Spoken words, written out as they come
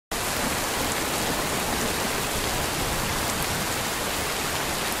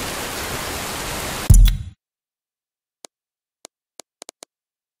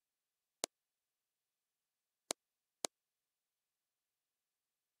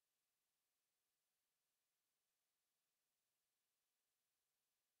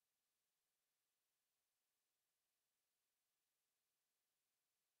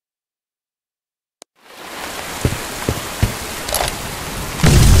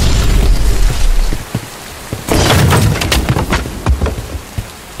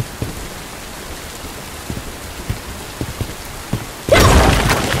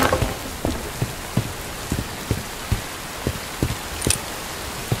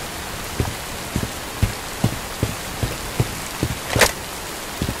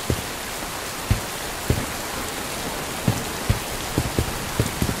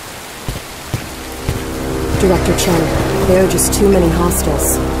Director Chen, there are just too many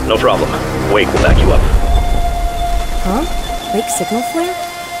hostiles. No problem. Wake will back you up. Huh? Wake signal flare?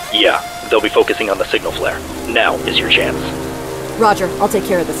 Yeah, they'll be focusing on the signal flare. Now is your chance. Roger, I'll take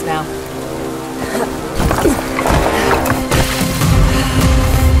care of this now.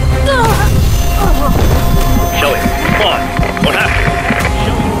 Shelly, come on. What happened?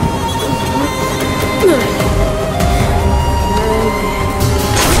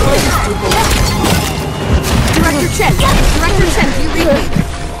 Director Chen! Director Chen, do you read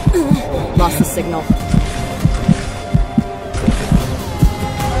me? Lost the signal.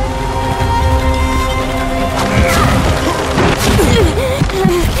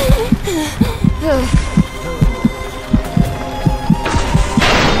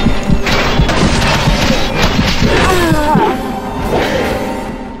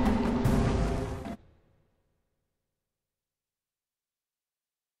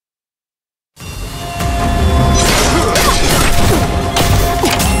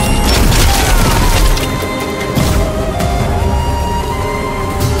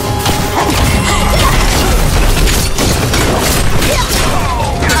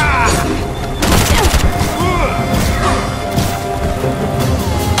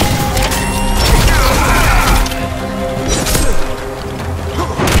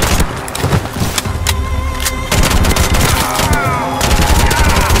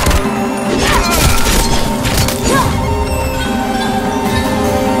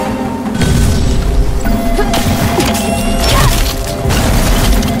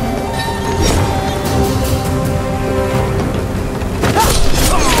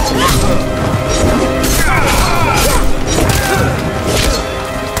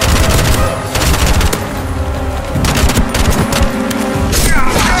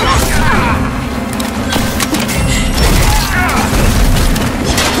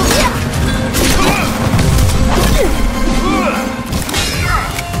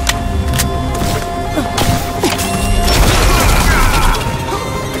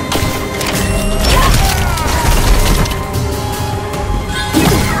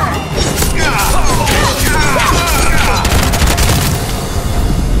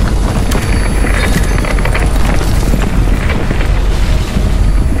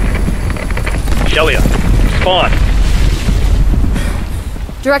 Spawn!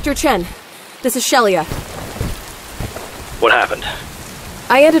 Director Chen, this is Shelia. What happened?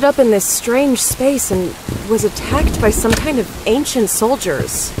 I ended up in this strange space and was attacked by some kind of ancient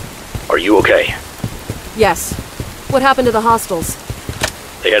soldiers. Are you okay? Yes. What happened to the hostiles?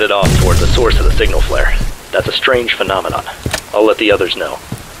 They headed off toward the source of the signal flare. That's a strange phenomenon. I'll let the others know.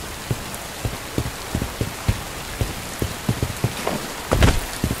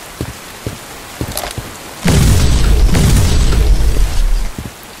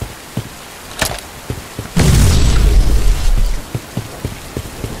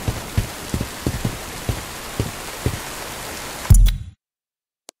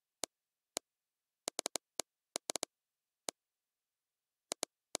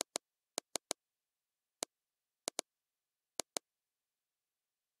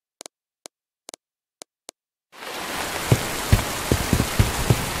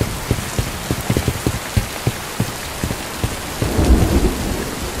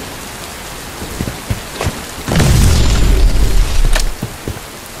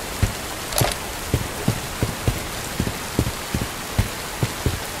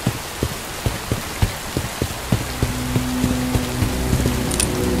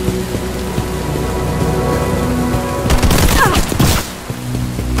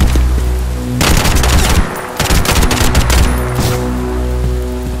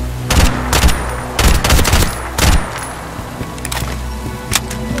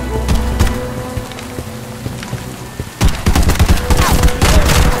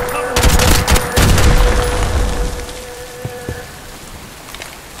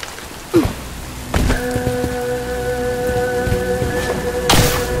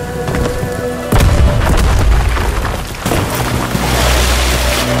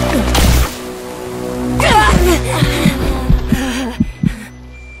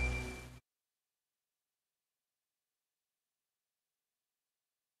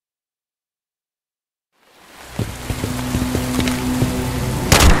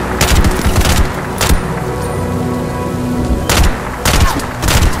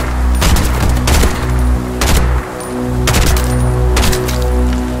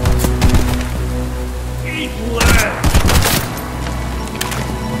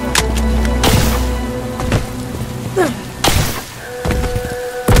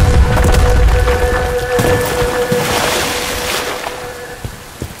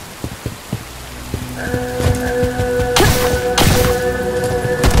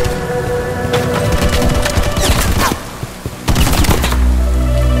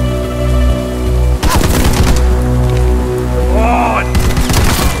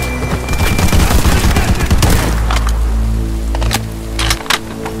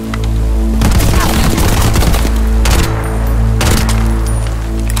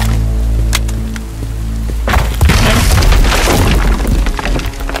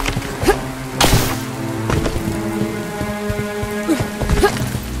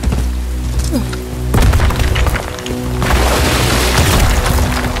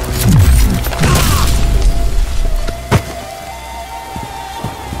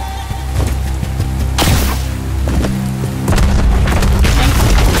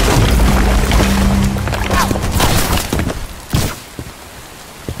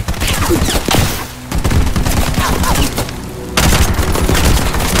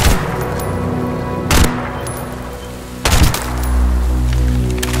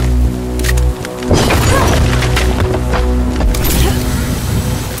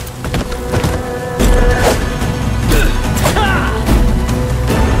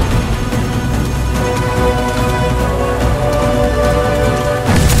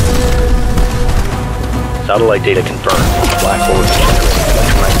 Satellite data confirms that the black hole is generating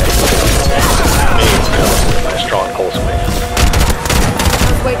electromagnetic signals. Made by a strong pulse wave.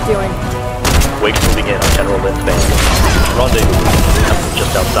 How's Wake doing? Wake's moving in on General Lynn's base. Rendezvous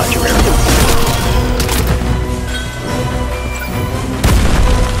just outside your area.